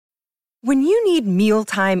When you need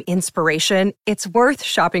mealtime inspiration, it's worth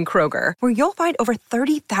shopping Kroger, where you'll find over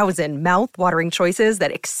 30,000 mouth-watering choices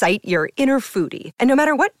that excite your inner foodie. And no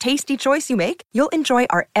matter what tasty choice you make, you'll enjoy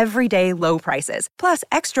our everyday low prices, plus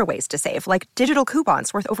extra ways to save, like digital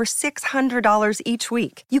coupons worth over $600 each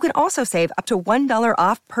week. You can also save up to $1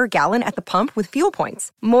 off per gallon at the pump with fuel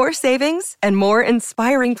points. More savings and more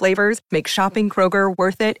inspiring flavors make shopping Kroger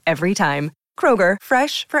worth it every time. Kroger,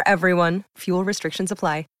 fresh for everyone. Fuel restrictions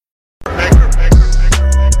apply.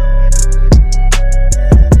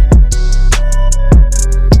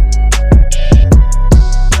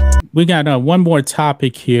 We got one more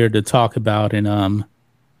topic here to talk about, and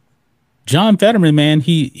John Fetterman, man,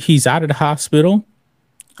 he's out of the hospital.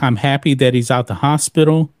 I'm happy that he's out the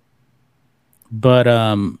hospital, but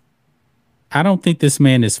I don't think this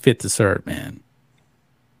man is fit to serve, man.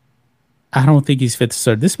 I don't think he's fit to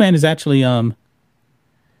serve. This man is actually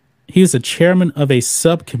he is a chairman of a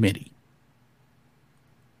subcommittee.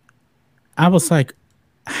 I was like,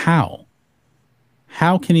 how?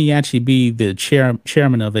 How can he actually be the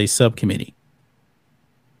chairman of a subcommittee?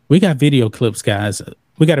 We got video clips, guys.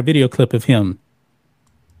 We got a video clip of him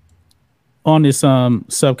on this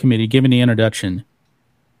subcommittee giving the introduction.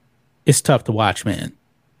 It's tough to watch, man.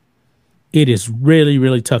 It is really,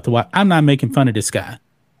 really tough to watch. I'm not making fun of this guy.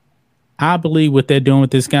 I believe what they're doing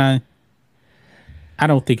with this guy, I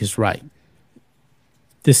don't think it's right.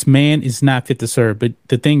 This man is not fit to serve. But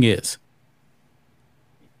the thing is,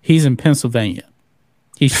 he's in Pennsylvania.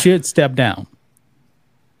 He should step down.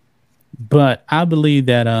 But I believe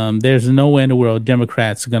that there's no way in the world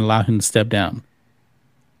Democrats are going to allow him to step down.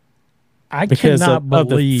 Because of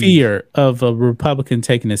the fear of a Republican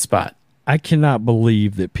taking his spot. I cannot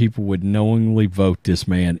believe that people would knowingly vote this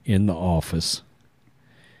man in the office.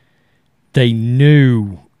 They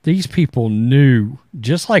knew, these people knew,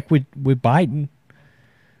 just like with Biden,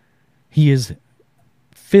 he is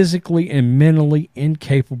physically and mentally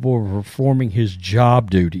incapable of performing his job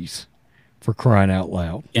duties, for crying out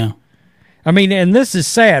loud. Yeah. I mean, and this is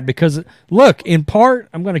sad because, look, in part,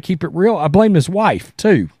 I'm going to keep it real, I blame his wife,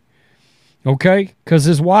 too. Okay? Because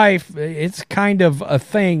his wife, it's kind of a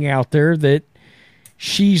thing out there that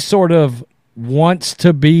she sort of wants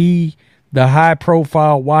to be the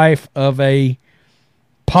high-profile wife of a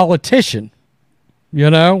politician, you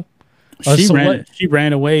know? She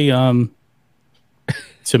ran away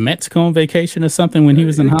to Mexico on vacation or something when he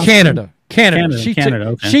was in hospital? Canada.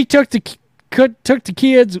 She took the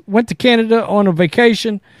kids, went to Canada on a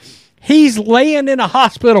vacation. He's laying in a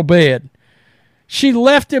hospital bed. She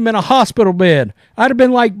left him in a hospital bed. I'd have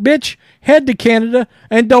been like, bitch, head to Canada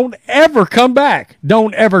and don't ever come back.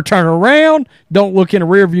 Don't ever turn around. Don't look in a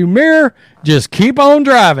rearview mirror. Just keep on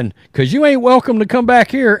driving because you ain't welcome to come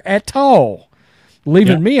back here at all.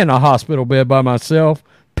 Leaving me in a hospital bed by myself.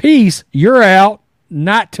 Peace, you're out.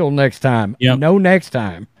 Not till next time. Yep. No next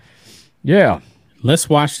time. Yeah. Let's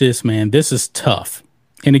watch this, man. This is tough.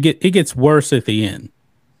 And it gets worse at the end.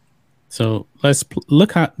 So let's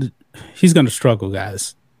look how he's going to struggle,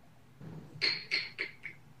 guys.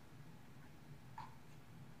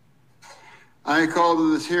 I call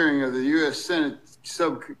to this hearing of the U.S. Senate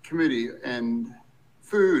Subcommittee on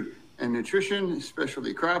Food and Nutrition,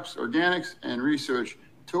 Specialty Crops, Organics, and Research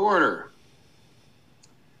to order.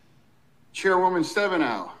 Chairwoman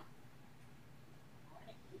Stabenow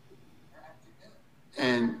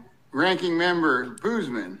and Ranking Member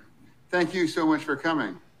Boozman, thank you so much for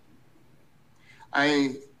coming.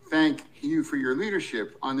 I thank you for your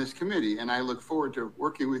leadership on this committee, and I look forward to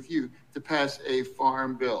working with you to pass a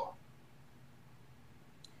farm bill.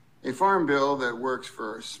 A farm bill that works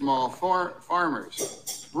for small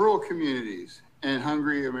farmers, rural communities, and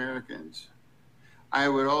hungry Americans. I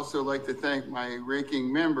would also like to thank my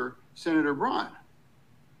ranking member, Senator Braun.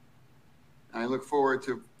 I look forward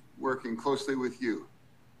to working closely with you.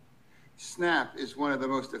 SNAP is one of the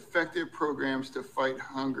most effective programs to fight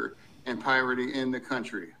hunger and poverty in the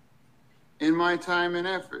country. In my time and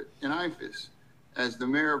effort in IFAS, as the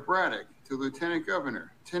mayor of Braddock to lieutenant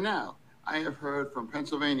governor to now, I have heard from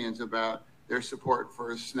Pennsylvanians about their support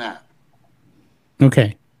for SNAP.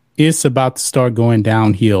 Okay, it's about to start going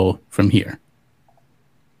downhill from here.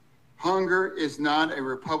 Hunger is not a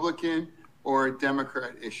Republican or a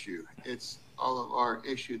Democrat issue. It's all of our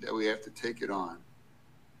issue that we have to take it on.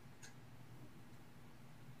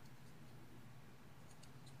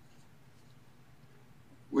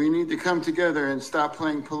 We need to come together and stop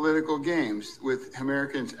playing political games with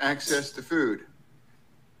Americans' access to food.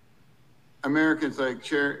 Americans like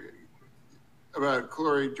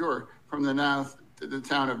Corey George from the north to the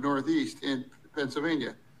town of Northeast in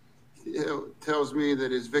Pennsylvania tells me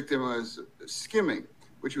that his victim was skimming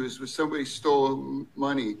which was when somebody stole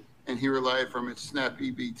money and he relied from its SNAP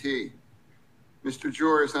EBT. Mr.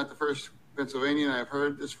 Jor is not the first Pennsylvanian I've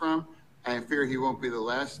heard this from. I fear he won't be the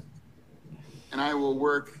last. And I will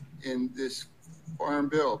work in this farm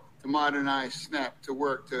bill to modernize SNAP to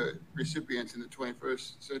work to recipients in the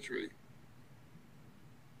 21st century.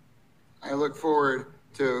 I look forward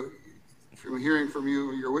to hearing from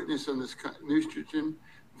you, your witness on this Nutrition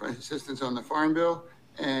assistance on the farm bill.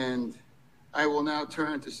 And I will now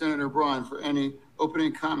turn to Senator Braun for any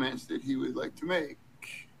opening comments that he would like to make.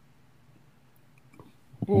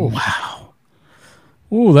 Ooh. Wow.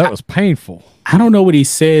 Ooh, that was painful. I don't know what he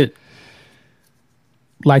said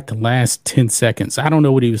like the last 10 seconds. I don't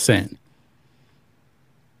know what he was saying.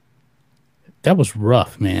 That was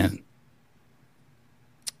rough, man.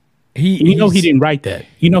 He didn't write that.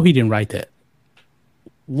 He didn't write that.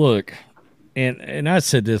 Look, and I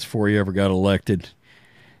said this before he ever got elected.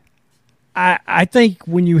 I think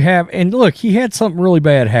when you have, and look, he had something really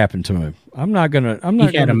bad happen to him.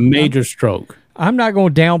 He had a major stroke. I'm not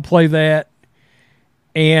going to downplay that.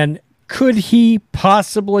 And could he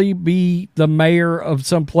possibly be the mayor of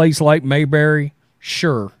some place like Mayberry?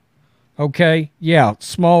 Sure. Okay. Yeah.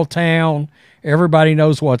 Small town. Everybody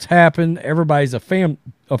knows what's happened. Everybody's a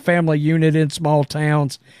family unit in small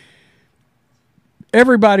towns.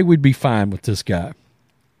 Everybody would be fine with this guy.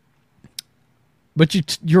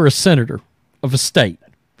 But you're a senator of a state.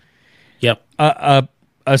 Yep. A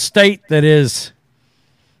state that is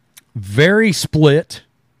very split,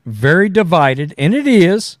 very divided, and it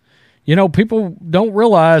is. You know, people don't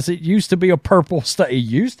realize it used to be a purple state. It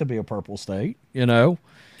used to be a purple state, you know.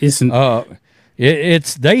 It's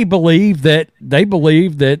they believe that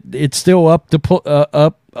it's still up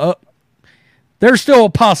to there's still a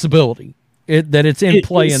possibility that it's in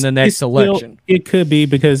play in the next election. It could be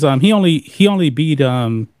because he only beat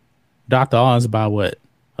Dr. Oz by what,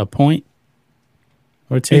 a point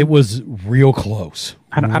or two? It was real close.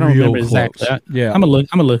 I don't remember exactly. Yeah, I'm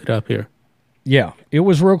gonna look it up here. Yeah, it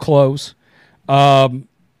was real close. You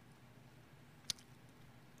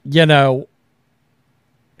know,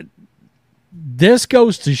 this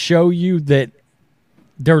goes to show you that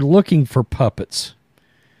they're looking for puppets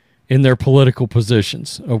in their political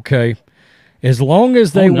positions. Okay, as long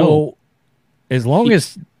as they will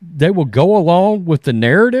go along with the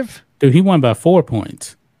narrative. Dude, he won by 4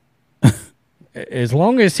 points. As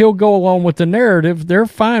long as he'll go along with the narrative, they're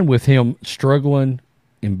fine with him struggling,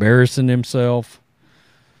 embarrassing himself,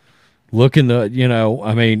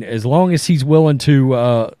 as long as he's willing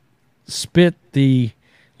to spit the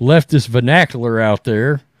leftist vernacular out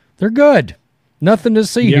there, they're good. Nothing to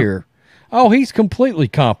see here. Oh, he's completely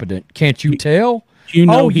competent. Can't you tell? You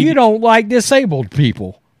don't like disabled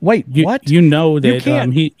people. Wait, what? You know that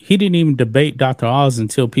he didn't even debate Dr. Oz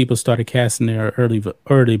until people started casting their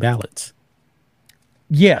early ballots.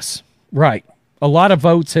 Yes, right. A lot of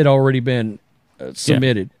votes had already been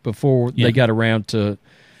submitted before they got around to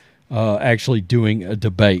actually doing a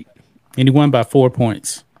debate. And he won by 4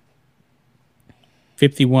 points.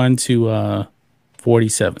 51 to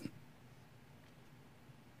 47.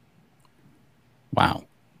 Wow.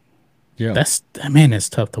 Yeah. That's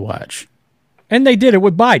tough to watch. And they did it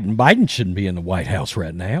with Biden. Biden shouldn't be in the White House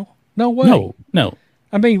right now. No way. No.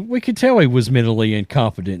 I mean, we could tell he was mentally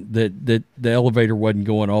incompetent, that the elevator wasn't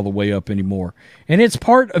going all the way up anymore. And it's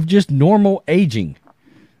part of just normal aging.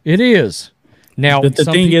 It is. Now, but the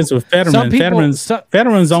thing is with Fetterman,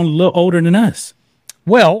 Fetterman's only a little older than us.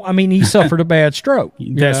 Well, I mean, he suffered a bad stroke.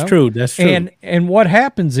 That's true. And what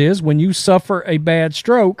happens is when you suffer a bad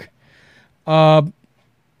stroke,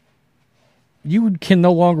 you can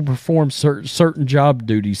no longer perform certain job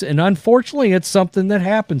duties. And unfortunately, it's something that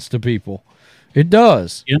happens to people. It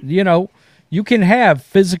does. Yep. You know, you can have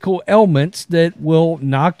physical ailments that will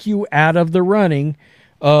knock you out of the running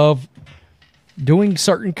of doing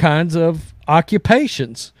certain kinds of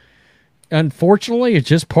occupations. Unfortunately, it's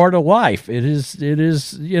just part of life. It is,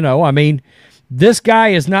 I mean, this guy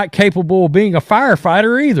is not capable of being a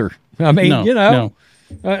firefighter either. I mean, no.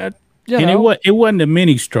 It wasn't a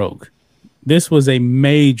mini stroke. This was a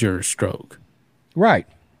major stroke. Right.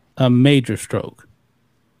 A major stroke.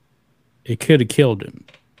 It could have killed him.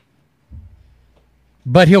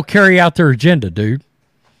 But he'll carry out their agenda, dude.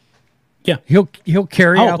 Yeah. He'll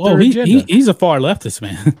carry out their agenda. He's a far leftist,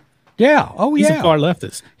 man. Yeah. Oh, yeah. He's a far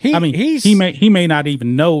leftist. He may not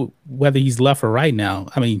even know whether he's left or right now.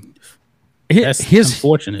 I mean, that's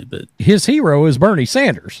unfortunate, but his hero is Bernie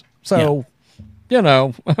Sanders. So,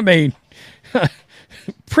 I mean,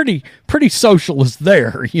 pretty socialist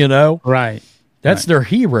there, Right. That's their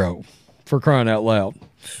hero, for crying out loud.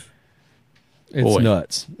 It's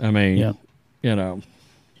nuts. I mean,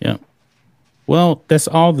 Yeah. Well, that's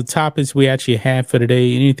all the topics we actually have for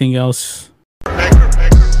today. Anything else?